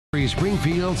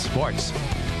Springfield Sports.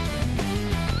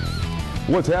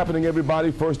 What's happening, everybody?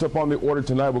 First up on the order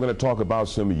tonight, we're going to talk about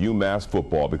some UMass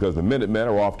football because the Minutemen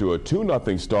are off to a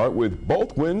 2-0 start with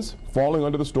both wins falling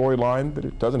under the storyline that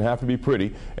it doesn't have to be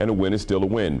pretty and a win is still a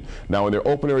win. Now, in their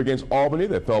opener against Albany,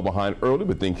 they fell behind early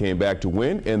but then came back to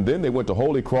win, and then they went to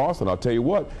Holy Cross, and I'll tell you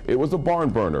what, it was a barn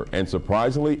burner, and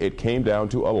surprisingly, it came down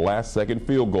to a last-second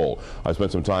field goal. I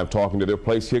spent some time talking to their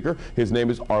place kicker. His name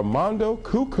is Armando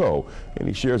Cuco, and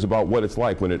he shares about what it's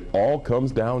like when it all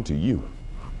comes down to you.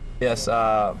 Yes,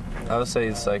 I would say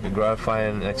it's like a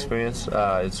gratifying experience.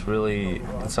 It's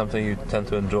something you tend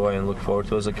to enjoy and look forward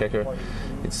to as a kicker.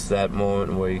 It's that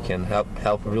moment where you can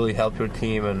really help your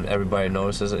team and everybody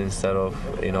notices it instead of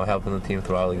helping the team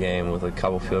throughout the game with a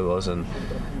couple field goals, and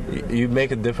you make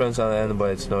a difference on the end,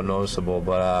 but it's not noticeable.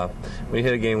 But when you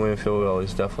hit a game-winning field goal,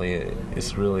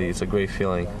 it's a great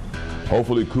feeling.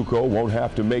 Hopefully Cuco won't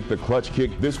have to make the clutch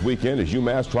kick this weekend as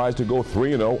UMass tries to go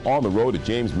 3-0 on the road at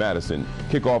James Madison.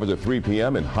 Kickoff is at 3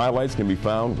 p.m. and highlights can be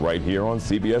found right here on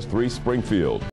CBS 3 Springfield.